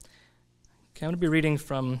Okay, I'm going to be reading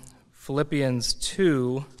from Philippians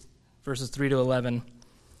 2, verses 3 to 11.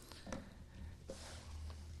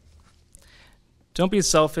 Don't be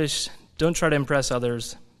selfish. Don't try to impress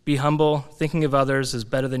others. Be humble, thinking of others as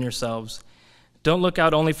better than yourselves. Don't look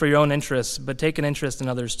out only for your own interests, but take an interest in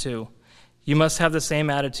others too. You must have the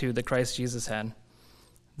same attitude that Christ Jesus had.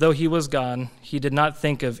 Though he was God, he did not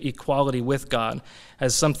think of equality with God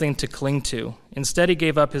as something to cling to. Instead, he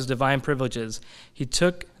gave up his divine privileges. He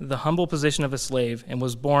took the humble position of a slave and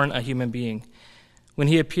was born a human being. When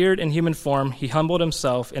he appeared in human form, he humbled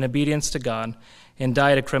himself in obedience to God and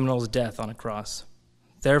died a criminal's death on a cross.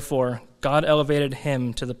 Therefore, God elevated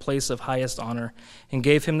him to the place of highest honor and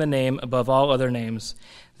gave him the name above all other names,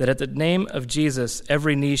 that at the name of Jesus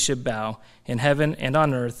every knee should bow, in heaven and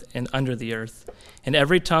on earth and under the earth, and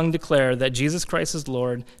every tongue declare that Jesus Christ is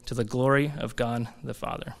Lord, to the glory of God the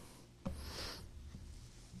Father.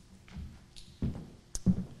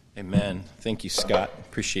 Amen. Thank you, Scott.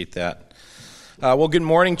 Appreciate that. Well, good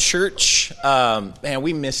morning, church. Man,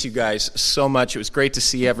 we miss you guys so much. It was great to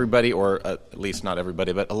see everybody, or at least not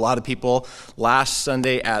everybody, but a lot of people last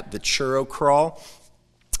Sunday at the Churro Crawl.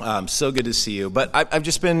 So good to see you. But I've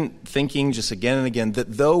just been thinking just again and again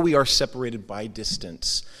that though we are separated by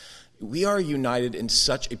distance, we are united in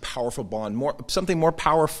such a powerful bond, something more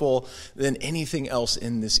powerful than anything else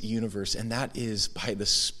in this universe, and that is by the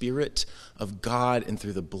Spirit of God and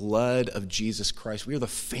through the blood of Jesus Christ. We are the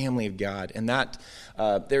family of God, and that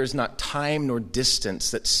there is not time nor distance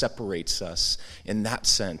that separates us in that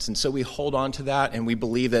sense. And so we hold on to that, and we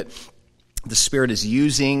believe that the Spirit is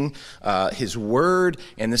using His Word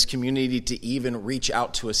and this community to even reach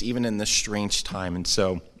out to us, even in this strange time. And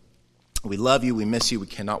so we love you. We miss you. We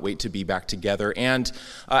cannot wait to be back together. And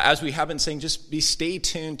as we have been saying, just stay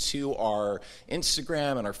tuned to our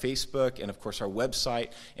Instagram and our Facebook and, of course, our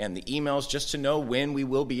website and the emails just to know when we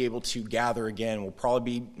will be able to gather again. We'll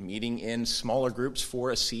probably be meeting in smaller groups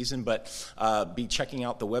for a season, but be checking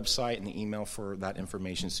out the website and the email for that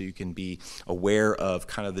information so you can be aware of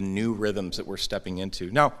kind of the new rhythms that we're stepping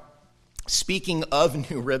into. Now, speaking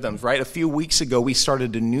of new rhythms, right, a few weeks ago we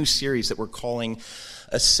started a new series that we're calling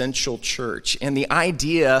Essential Church. And the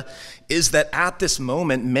idea is that at this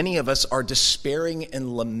moment, many of us are despairing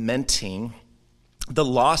and lamenting the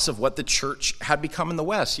loss of what the church had become in the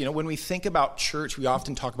West. You know, when we think about church, we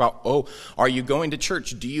often talk about, oh, are you going to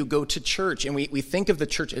church? Do you go to church? And we think of the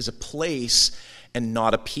church as a place and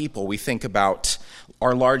not a people. We think about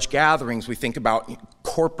our large gatherings. We think about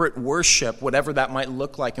corporate worship, whatever that might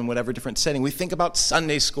look like in whatever different setting. We think about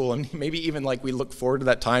Sunday school, and maybe even like we look forward to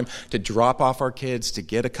that time to drop off our kids, to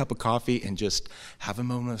get a cup of coffee and just have a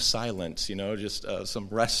moment of silence, you know, just some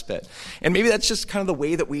respite. And maybe that's just kind of the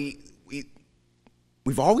way that we've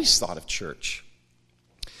always thought of church.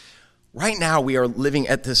 Right now, we are living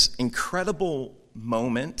at this incredible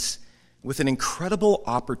moment with an incredible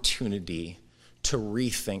opportunity to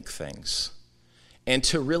rethink things and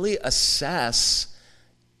to really assess,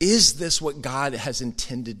 is this what God has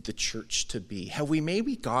intended the church to be? Have we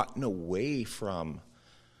maybe gotten away from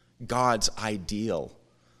God's ideal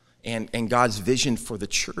and God's vision for the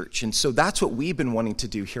church? And so that's what we've been wanting to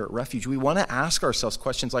do here at Refuge. We want to ask ourselves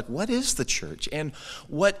questions like, what is the church? And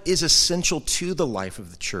what is essential to the life of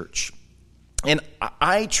the church? And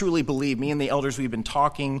I truly believe, me and the elders, we've been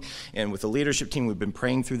talking, and with the leadership team, we've been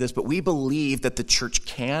praying through this, but we believe that the church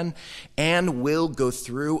can and will go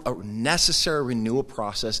through a necessary renewal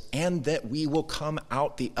process, and that we will come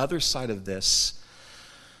out the other side of this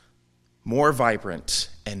more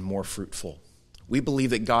vibrant and more fruitful. We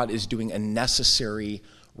believe that God is doing a necessary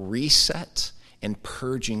reset and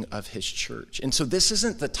purging of his church. And so this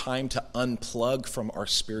isn't the time to unplug from our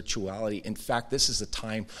spirituality. In fact, this is the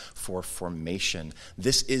time for formation.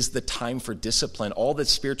 This is the time for discipline. All the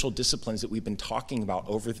spiritual disciplines that we've been talking about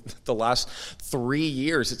over the last 3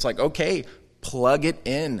 years, it's like, okay, plug it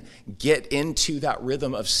in. Get into that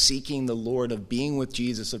rhythm of seeking the Lord, of being with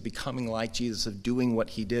Jesus, of becoming like Jesus, of doing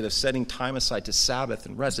what he did, of setting time aside to Sabbath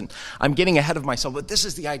and rest. And I'm getting ahead of myself, but this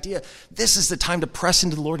is the idea. This is the time to press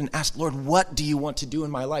into the Lord and ask, Lord, what do you want to do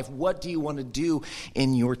in my life? What do you want to do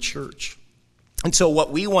in your church? And so what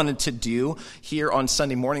we wanted to do here on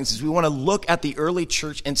Sunday mornings is we want to look at the early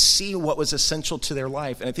church and see what was essential to their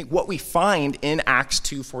life. And I think what we find in Acts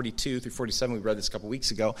 2:42 through 47, we read this a couple weeks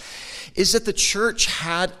ago, is that the church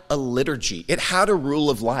had a liturgy. It had a rule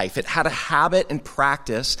of life. It had a habit and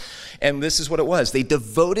practice. And this is what it was. They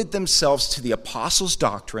devoted themselves to the apostles'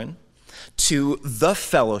 doctrine, to the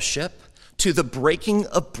fellowship, to the breaking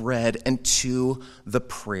of bread, and to the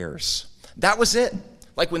prayers. That was it.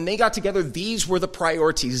 Like when they got together, these were the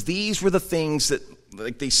priorities. These were the things that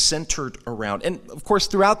like they centered around. And of course,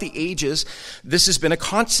 throughout the ages, this has been a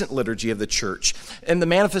constant liturgy of the church. And the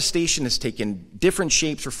manifestation has taken different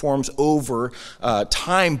shapes or forms over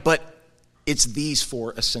time, but it's these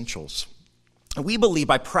four essentials. And we believe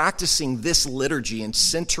by practicing this liturgy and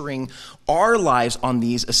centering our lives on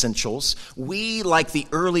these essentials, we, like the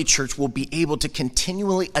early church, will be able to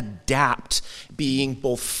continually adapt, being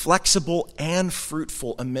both flexible and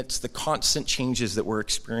fruitful amidst the constant changes that we're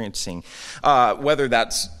experiencing. Whether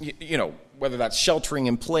that's, whether that's sheltering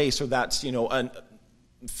in place or that's,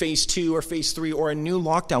 phase 2 or phase 3 or a new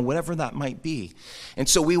lockdown, whatever that might be. And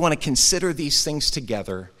so we want to consider these things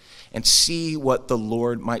together and see what the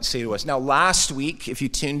Lord might say to us. Now, last week, if you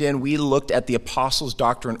tuned in, we looked at the Apostles'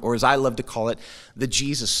 Doctrine, or as I love to call it, the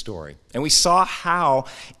Jesus story. And we saw how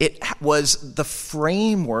it was the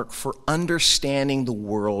framework for understanding the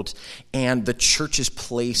world and the church's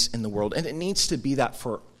place in the world. And it needs to be that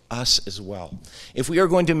for us as well. If we are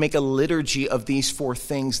going to make a liturgy of these four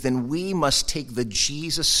things, then we must take the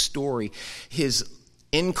Jesus story, his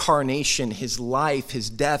incarnation, his life, his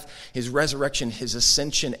death, his resurrection, his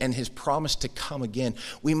ascension, and his promise to come again.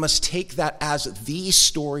 We must take that as the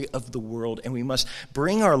story of the world, and we must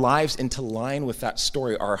bring our lives into line with that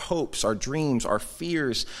story, our hopes, our dreams, our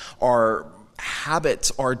fears, our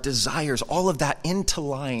habits, our desires, all of that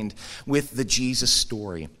interlined with the Jesus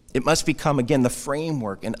story. It must become, again, the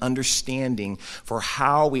framework and understanding for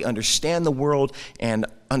how we understand the world and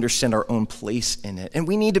understand our own place in it. And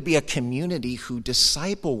we need to be a community who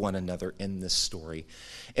disciple one another in this story.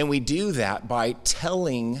 And we do that by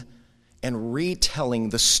telling and retelling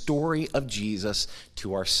the story of Jesus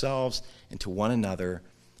to ourselves and to one another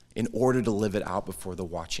in order to live it out before the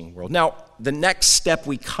watching world. Now, the next step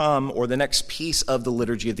the next piece of the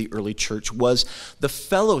liturgy of the early church was the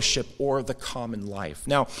fellowship or the common life.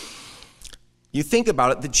 Now, you think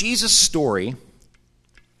about it, the Jesus story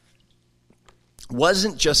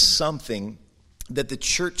wasn't just something that the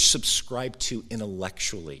church subscribed to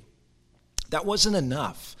intellectually. That wasn't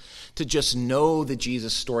enough to just know the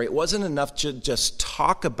Jesus story. It wasn't enough to just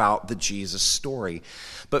talk about the Jesus story.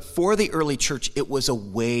 But for the early church, it was a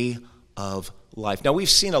way of life. Now, we've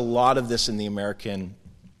seen a lot of this in the American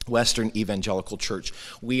Western evangelical church.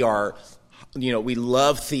 We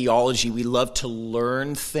love theology. We love to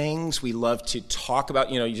learn things. We love to talk about,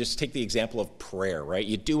 you just take the example of prayer, right?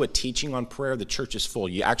 You do a teaching on prayer, the church is full.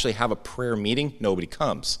 You actually have a prayer meeting, nobody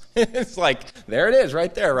comes. It's like, there it is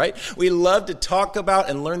right there, right? We love to talk about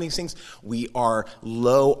and learn these things. We are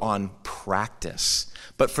low on practice.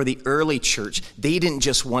 But for the early church, they didn't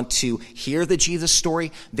just want to hear the Jesus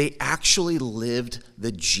story. They actually lived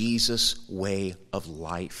the Jesus way of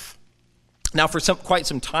life. Now, for quite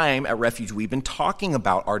some time at Refuge, we've been talking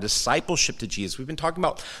about our discipleship to Jesus. We've been talking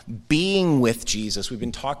about being with Jesus. We've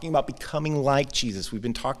been talking about becoming like Jesus. We've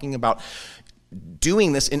been talking about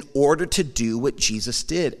doing this in order to do what Jesus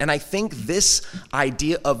did. And I think this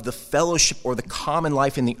idea of the fellowship or the common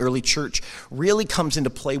life in the early church really comes into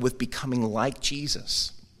play with becoming like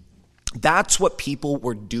Jesus. That's what people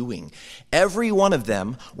were doing. Every one of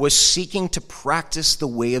them was seeking to practice the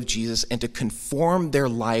way of Jesus and to conform their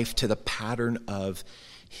life to the pattern of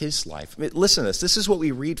his life. I mean, listen to this. This is what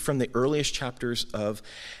we read from the earliest chapters of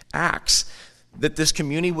Acts, that this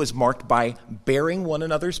community was marked by bearing one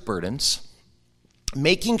another's burdens,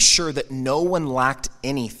 making sure that no one lacked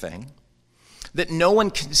anything, that no one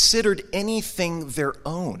considered anything their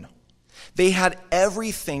own. They had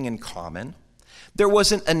everything in common. There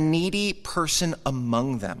wasn't a needy person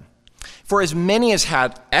among them. For as many as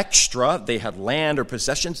had extra, they had land or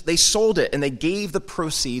possessions, they sold it and they gave the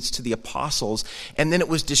proceeds to the apostles, and then it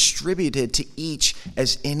was distributed to each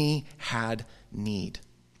as any had need.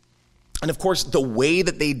 And of course, the way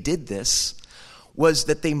that they did this was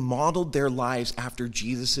that they modeled their lives after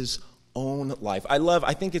Jesus' own life.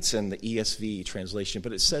 I think it's in the ESV translation,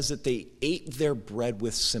 but it says that they ate their bread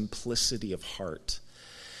with simplicity of heart.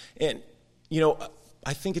 And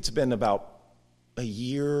I think it's been about a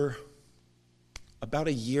year,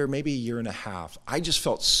 maybe a year and a half. I just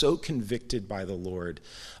felt so convicted by the Lord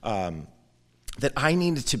that I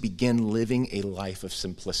needed to begin living a life of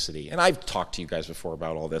simplicity. And I've talked to you guys before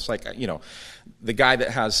about all this. Like, the guy that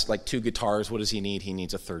has like 2 guitars, what does he need? He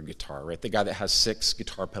needs a 3rd guitar, right? The guy that has 6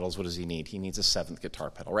 guitar pedals, what does he need? He needs a 7th guitar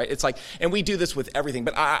pedal, right? It's like, and we do this with everything,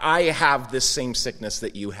 but I have this same sickness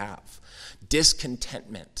that you have,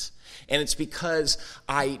 discontentment. And it's because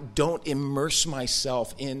I don't immerse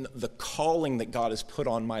myself in the calling that God has put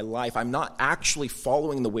on my life. I'm not actually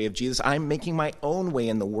following the way of Jesus. I'm making my own way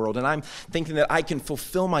in the world. And I'm thinking that I can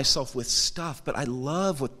fulfill myself with stuff. But I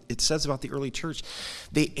love what it says about the early church.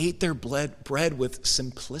 They ate their bread with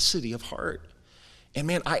simplicity of heart. And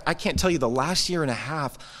man, I can't tell you, the last year and a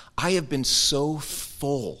half, I have been so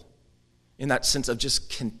full in that sense of just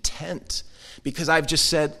content, because I've just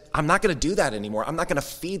said, I'm not going to do that anymore. I'm not going to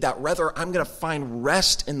feed that. Rather, I'm going to find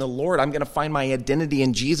rest in the Lord. I'm going to find my identity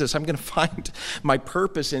in Jesus. I'm going to find my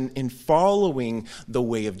purpose in following the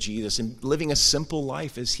way of Jesus and living a simple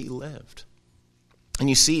life as he lived. And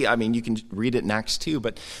you see, I mean, you can read it in Acts 2,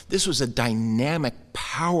 but this was a dynamic,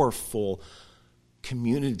 powerful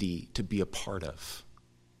community to be a part of.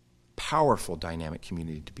 Powerful, dynamic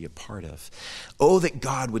community to be a part of. Oh, that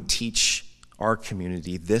God would teach our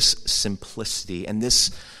community this simplicity and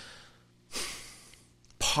this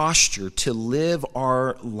posture to live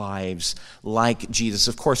our lives like Jesus.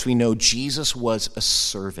 Of course, we know Jesus was a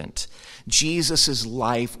servant. Jesus'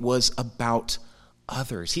 life was about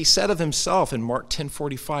others. He said of himself in Mark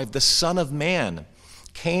 10:45, the Son of Man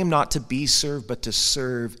came not to be served, but to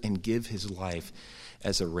serve and give his life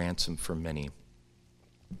as a ransom for many.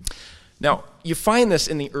 Now, you find this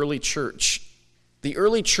in the early church. The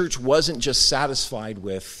early church wasn't just satisfied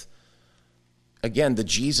with, again, the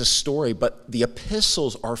Jesus story, but the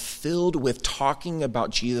epistles are filled with talking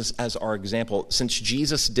about Jesus as our example. Since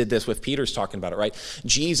Jesus did this with Peter's talking about it, right?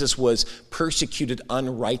 Jesus was persecuted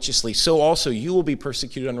unrighteously. So also you will be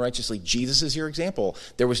persecuted unrighteously. Jesus is your example.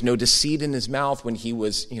 There was no deceit in his mouth. When he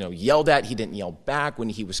was, yelled at, he didn't yell back. When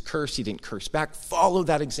he was cursed, he didn't curse back. Follow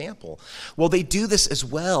that example. Well, they do this as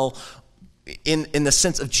well in the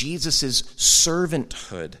sense of Jesus'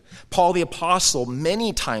 servanthood. Paul the apostle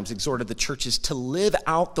many times exhorted the churches to live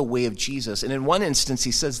out the way of Jesus. And in one instance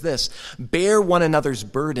he says this, bear one another's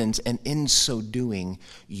burdens, and in so doing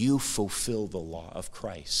you fulfill the law of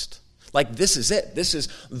Christ. Like, this is it. This is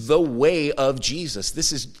the way of Jesus.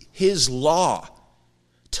 This is his law,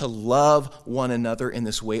 to love one another in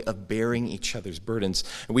this way of bearing each other's burdens.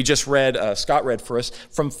 And we just read, Scott read for us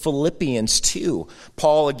from Philippians 2.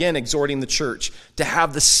 Paul again exhorting the church to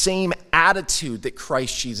have the same attitude that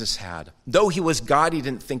Christ Jesus had. Though he was God, he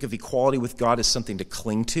didn't think of equality with God as something to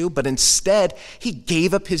cling to, but instead he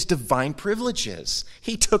gave up his divine privileges.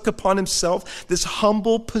 He took upon himself this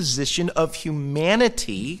humble position of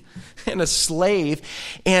humanity and a slave,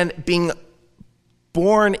 and being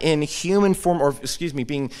born in human form,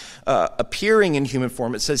 appearing in human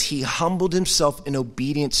form, it says he humbled himself in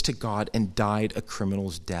obedience to God and died a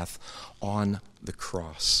criminal's death on the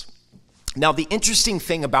cross. Now, the interesting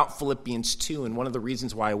thing about Philippians 2, and one of the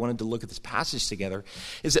reasons why I wanted to look at this passage together,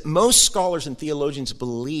 is that most scholars and theologians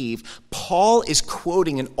believe Paul is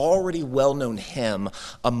quoting an already well-known hymn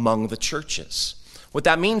among the churches. What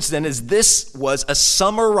that means then is this was a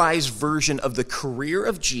summarized version of the career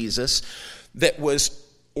of Jesus that was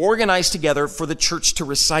organized together for the church to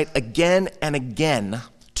recite again and again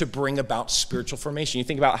to bring about spiritual formation. You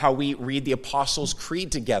think about how we read the Apostles'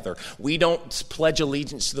 Creed together. We don't pledge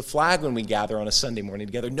allegiance to the flag when we gather on a Sunday morning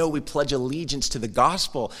together. No, we pledge allegiance to the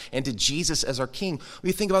gospel and to Jesus as our King. When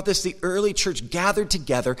you think about this, the early church gathered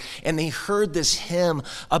together and they heard this hymn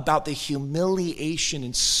about the humiliation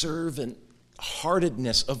and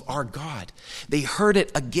servant-heartedness of our God. They heard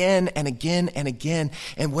it again and again and again,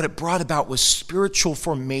 and what it brought about was spiritual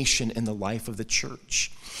formation in the life of the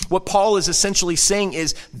church. What Paul is essentially saying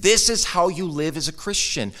is, this is how you live as a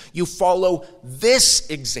Christian. You follow this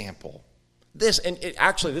example. This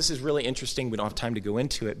is really interesting. We don't have time to go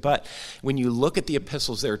into it, but when you look at the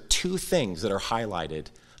epistles, there are two things that are highlighted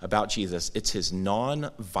about Jesus. It's his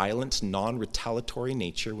non-violent, non-retaliatory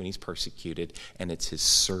nature when he's persecuted, and it's his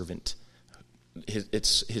servant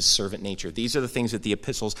nature. These are the things that the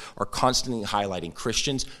epistles are constantly highlighting.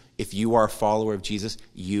 Christians, if you are a follower of Jesus,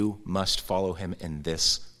 you must follow him in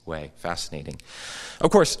this way. Fascinating. Of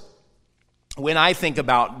course, when I think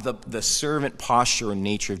about the servant posture and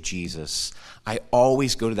nature of Jesus, I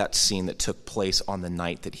always go to that scene that took place on the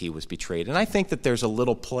night that he was betrayed. And I think that there's a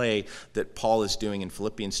little play that Paul is doing in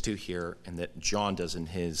Philippians 2 here, and that John does in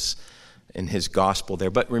his gospel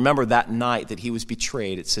there. But remember that night that he was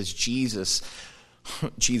betrayed, it says Jesus,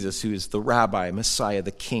 who is the rabbi, Messiah,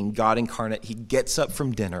 the King, God incarnate, he gets up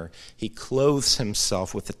from dinner, he clothes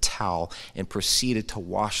himself with a towel and proceeded to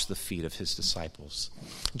wash the feet of his disciples.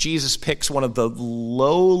 Jesus picks one of the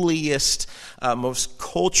lowliest, most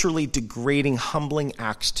culturally degrading, humbling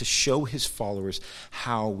acts to show his followers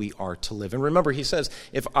how we are to live. And remember, he says,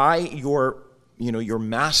 if I, your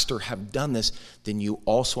master, have done this, then you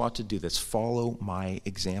also ought to do this. Follow my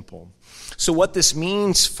example. So what this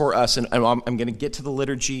means for us, and I'm going to get to the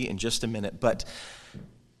liturgy in just a minute, but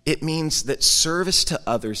it means that service to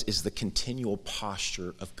others is the continual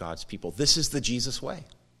posture of God's people. This is the Jesus way.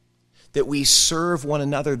 that we serve one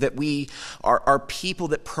another, that we are people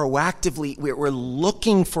that proactively, we're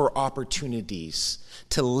looking for opportunities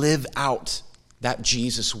to live out that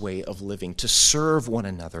Jesus way of living, to serve one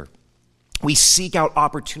another. We seek out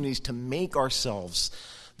opportunities to make ourselves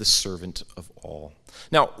the servant of all.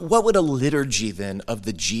 Now, what would a liturgy then of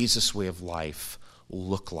the Jesus way of life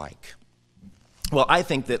look like? Well, I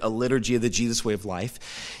think that a liturgy of the Jesus way of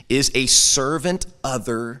life is a servant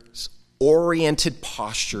others oriented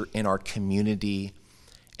posture in our community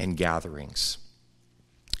and gatherings.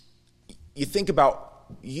 You think about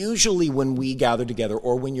usually when we gather together,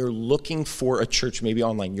 or when you're looking for a church, maybe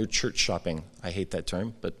online, you're church shopping. I hate that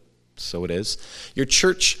term, but so it is. You're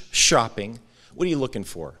church shopping. What are you looking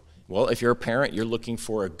for? Well, if you're a parent, you're looking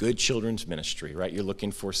for a good children's ministry, right? You're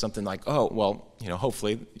looking for something like, oh, well,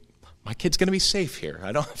 hopefully my kid's going to be safe here.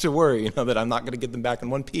 I don't have to worry, that I'm not going to get them back in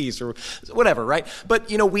one piece or whatever, right? But,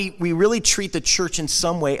 we really treat the church in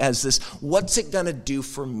some way as this, what's it going to do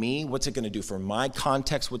for me? What's it going to do for my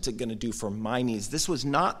context? What's it going to do for my needs? This was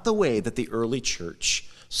not the way that the early church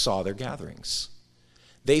saw their gatherings.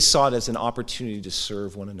 They saw it as an opportunity to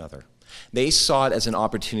serve one another. They saw it as an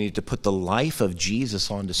opportunity to put the life of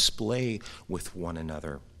Jesus on display with one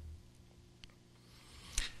another.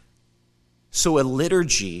 So a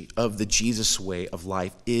liturgy of the Jesus way of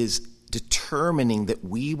life is determining that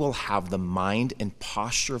we will have the mind and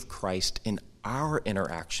posture of Christ in our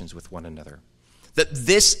interactions with one another. That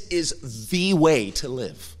this is the way to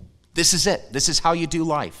live. This is it. This is how you do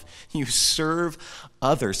life. You serve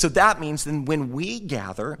others. So that means then when we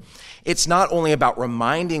gather, it's not only about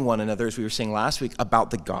reminding one another, as we were saying last week,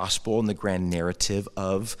 about the gospel and the grand narrative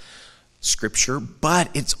of Scripture, but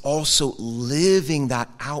it's also living that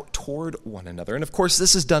out toward one another. And of course,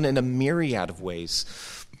 this is done in a myriad of ways.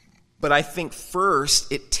 But I think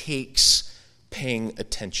first, it takes paying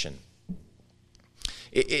attention.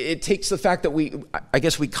 It takes the fact that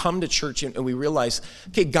we come to church and we realize,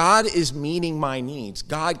 okay, God is meeting my needs.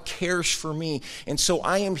 God cares for me. And so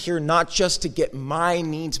I am here not just to get my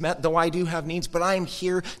needs met, though I do have needs, but I am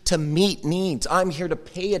here to meet needs. I'm here to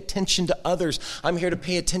pay attention to others. I'm here to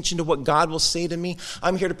pay attention to what God will say to me.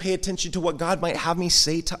 I'm here to pay attention to what God might have me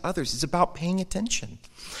say to others. It's about paying attention.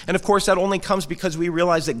 And of course, that only comes because we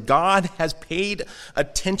realize that God has paid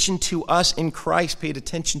attention to us in Christ, paid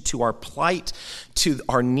attention to our plight, to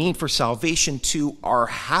our need for salvation, to our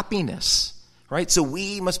happiness, right? So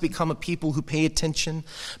we must become a people who pay attention.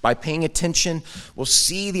 By paying attention, we'll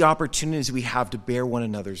see the opportunities we have to bear one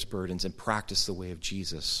another's burdens and practice the way of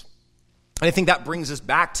Jesus. And I think that brings us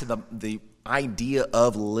back to the idea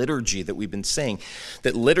of liturgy that we've been saying,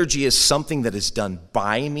 that liturgy is something that is done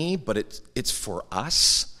by me, but it's for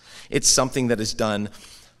us. It's something that is done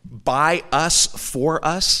by us, for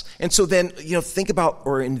us. And so then, think about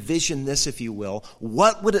or envision this, if you will.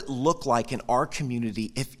 What would it look like in our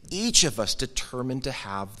community if each of us determined to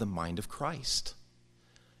have the mind of Christ?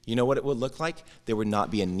 You know what it would look like? There would not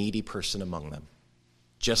be a needy person among them,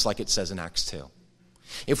 just like it says in Acts 2.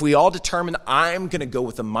 If we all determine I'm going to go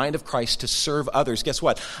with the mind of Christ to serve others, guess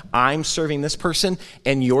what? I'm serving this person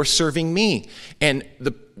and you're serving me. And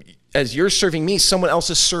as you're serving me, someone else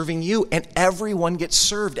is serving you, and everyone gets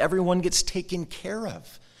served. Everyone gets taken care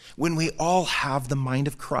of when we all have the mind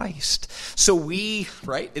of Christ. So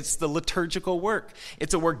it's the liturgical work.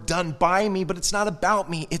 It's a work done by me, but it's not about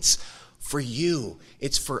me. It's for you.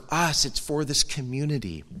 It's for us. It's for this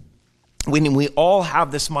community. When we all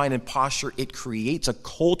have this mind and posture, it creates a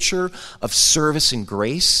culture of service and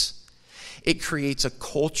grace. It creates a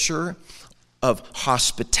culture of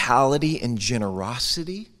hospitality and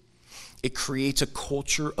generosity. It creates a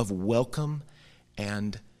culture of welcome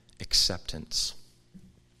and acceptance.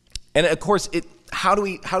 And of course, how do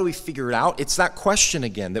we figure it out? It's that question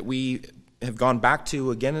again that we have gone back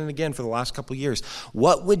to again and again for the last couple of years.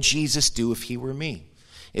 What would Jesus do if he were me?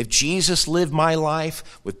 If Jesus lived my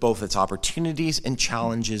life with both its opportunities and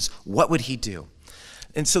challenges, what would he do?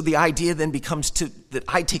 And so the idea then becomes that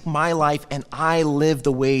I take my life and I live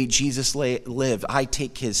the way Jesus lived. I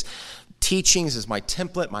take his teachings as my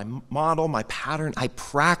template, my model, my pattern. I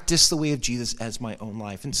practice the way of Jesus as my own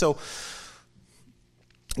life. And so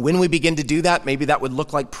when we begin to do that, maybe that would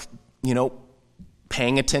look like,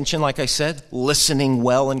 paying attention, like I said, listening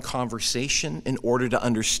well in conversation in order to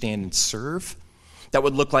understand and serve. That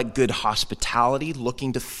would look like good hospitality,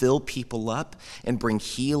 looking to fill people up and bring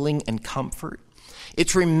healing and comfort.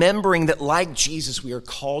 It's remembering that like Jesus, we are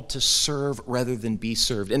called to serve rather than be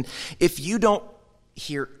served. And if you don't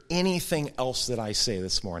hear anything else that I say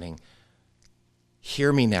this morning,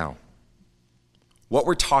 hear me now. What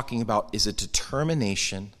we're talking about is a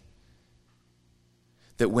determination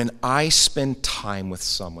that when I spend time with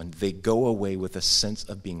someone, they go away with a sense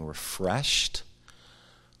of being refreshed,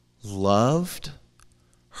 loved,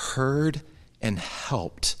 heard, and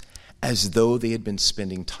helped as though they had been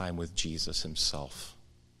spending time with Jesus himself.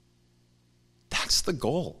 That's the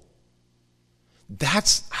goal.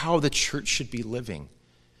 That's how the church should be living.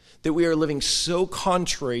 That we are living so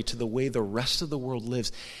contrary to the way the rest of the world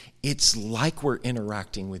lives, it's like we're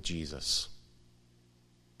interacting with Jesus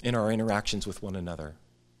in our interactions with one another.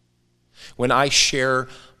 When I share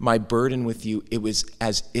my burden with you, it was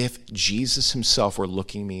as if Jesus himself were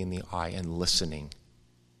looking me in the eye and listening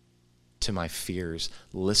to my fears,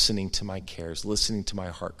 listening to my cares, listening to my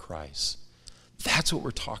heart cries. That's what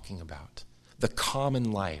we're talking about. The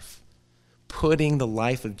common life, putting the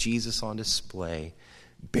life of Jesus on display,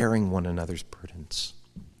 bearing one another's burdens.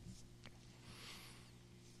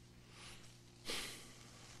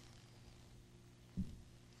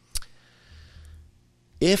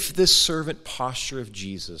 If this servant posture of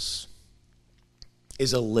Jesus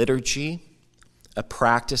is a liturgy, a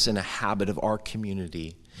practice, and a habit of our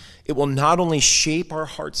community, it will not only shape our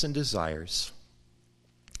hearts and desires,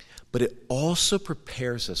 but it also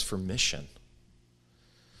prepares us for mission.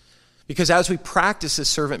 Because as we practice this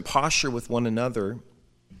servant posture with one another,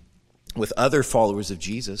 with other followers of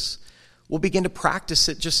Jesus, we'll begin to practice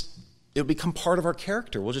it. It'll become part of our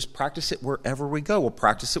character. We'll just practice it wherever we go. We'll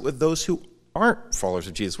practice it with those who aren't followers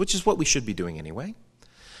of Jesus, which is what we should be doing anyway.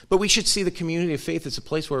 But we should see the community of faith as a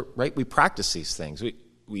place where, right, we practice these things.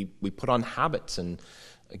 We put on habits and,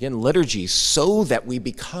 again, liturgies so that we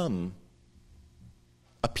become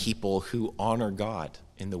a people who honor God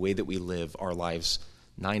in the way that we live our lives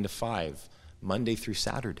 9 to 5, Monday through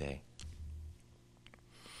Saturday.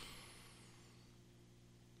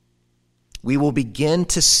 We will begin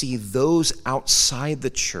to see those outside the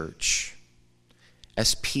church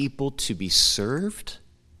as people to be served,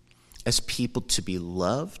 as people to be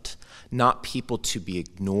loved, not people to be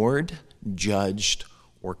ignored, judged,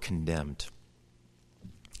 or condemned.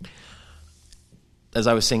 As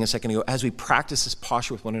I was saying a second ago, as we practice this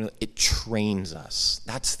posture with one another, it trains us.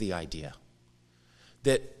 That's the idea.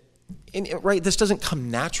 Right, this doesn't come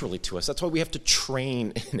naturally to us. That's why we have to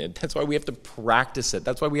train in it. That's why we have to practice it.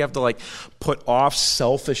 That's why we have to put off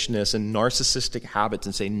selfishness and narcissistic habits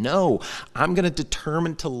and say, no, I'm going to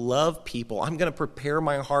determine to love people. I'm going to prepare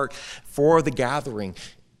my heart for the gathering,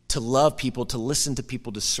 to love people, to listen to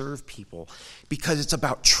people, to serve people, because it's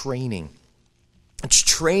about training. It's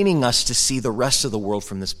training us to see the rest of the world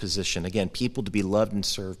from this position. Again, people to be loved and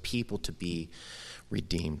served, people to be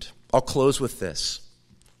redeemed. I'll close with this.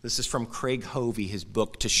 This is from Craig Hovey, his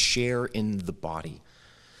book, To Share in the Body.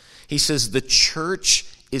 He says, the church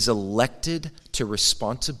is elected to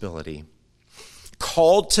responsibility,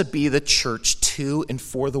 called to be the church to and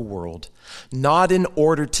for the world, not in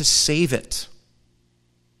order to save it,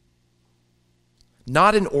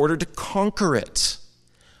 not in order to conquer it,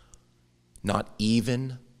 not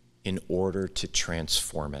even in order to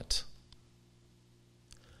transform it,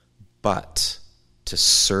 but to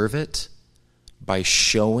serve it by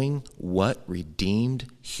showing what redeemed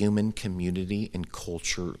human community and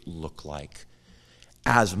culture look like,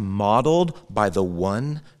 as modeled by the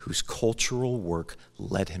one whose cultural work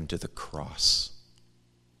led him to the cross.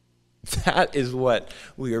 That is what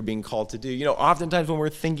we are being called to do. Oftentimes when we're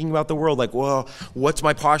thinking about the world, well, what's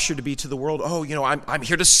my posture to be to the world? Oh, I'm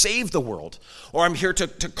here to save the world, or I'm here to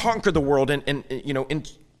conquer the world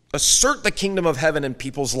and assert the kingdom of heaven in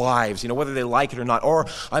people's lives, whether they like it or not, or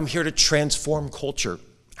I'm here to transform culture.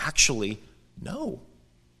 Actually, no,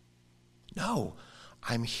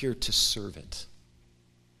 I'm here to serve it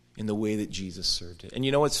in the way that Jesus served it. And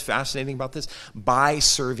you know what's fascinating about this? By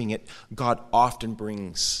serving it, God often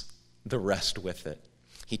brings the rest with it.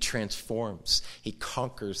 He transforms. He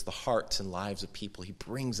conquers the hearts and lives of people. He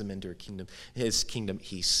brings them into his kingdom.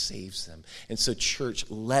 He saves them. And so, church,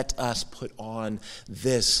 let us put on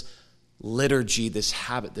this liturgy, this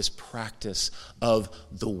habit, this practice of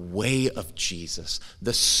the way of Jesus,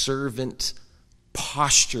 the servant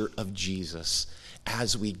posture of Jesus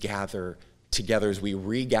as we gather together, as we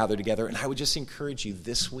regather together. And I would just encourage you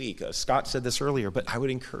this week, Scott said this earlier, but I would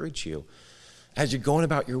encourage you, as you're going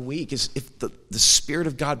about your week, is if the Spirit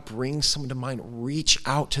of God brings someone to mind, reach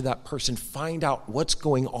out to that person, find out what's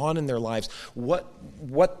going on in their lives,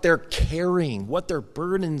 what they're carrying, what their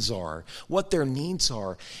burdens are, what their needs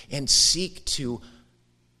are, and seek to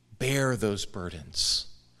bear those burdens.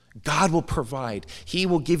 God will provide. He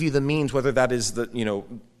will give you the means, whether that is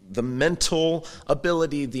the mental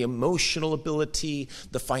ability, the emotional ability,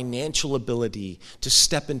 the financial ability to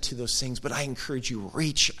step into those things. But I encourage you,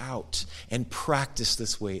 reach out and practice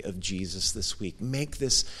this way of Jesus this week. Make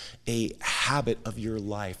this a habit of your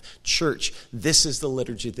life. Church, this is the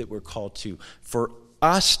liturgy that we're called to. For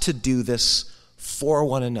us to do this for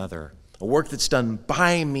one another, a work that's done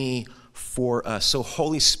by me for us. So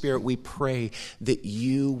Holy Spirit, we pray that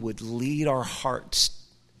you would lead our hearts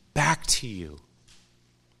back to you.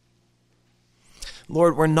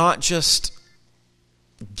 Lord, we're not just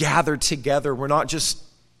gathered together. We're not just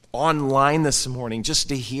online this morning just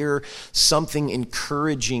to hear something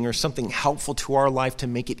encouraging or something helpful to our life to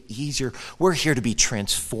make it easier. We're here to be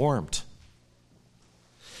transformed.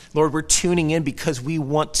 Lord, we're tuning in because we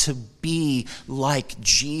want to be like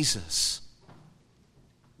Jesus.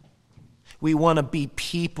 We want to be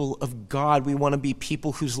people of God. We want to be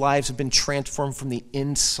people whose lives have been transformed from the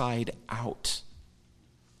inside out.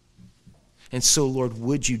 And so, Lord,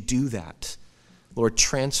 would you do that? Lord,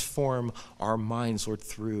 transform our minds, Lord,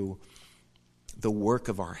 through the work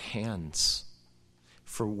of our hands,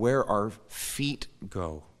 for where our feet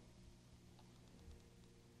go,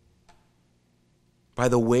 by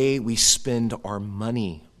the way we spend our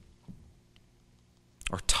money,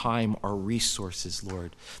 our time, our resources,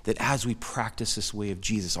 Lord, that as we practice this way of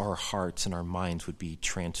Jesus, our hearts and our minds would be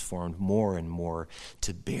transformed more and more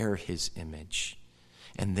to bear his image,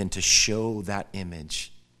 and then to show that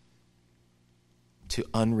image to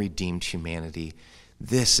unredeemed humanity.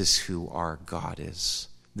 This is who our God is.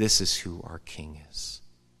 This is who our King is.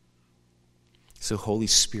 So, Holy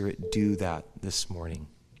Spirit, do that this morning.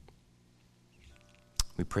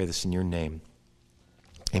 We pray this in your name.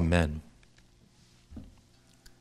 Amen.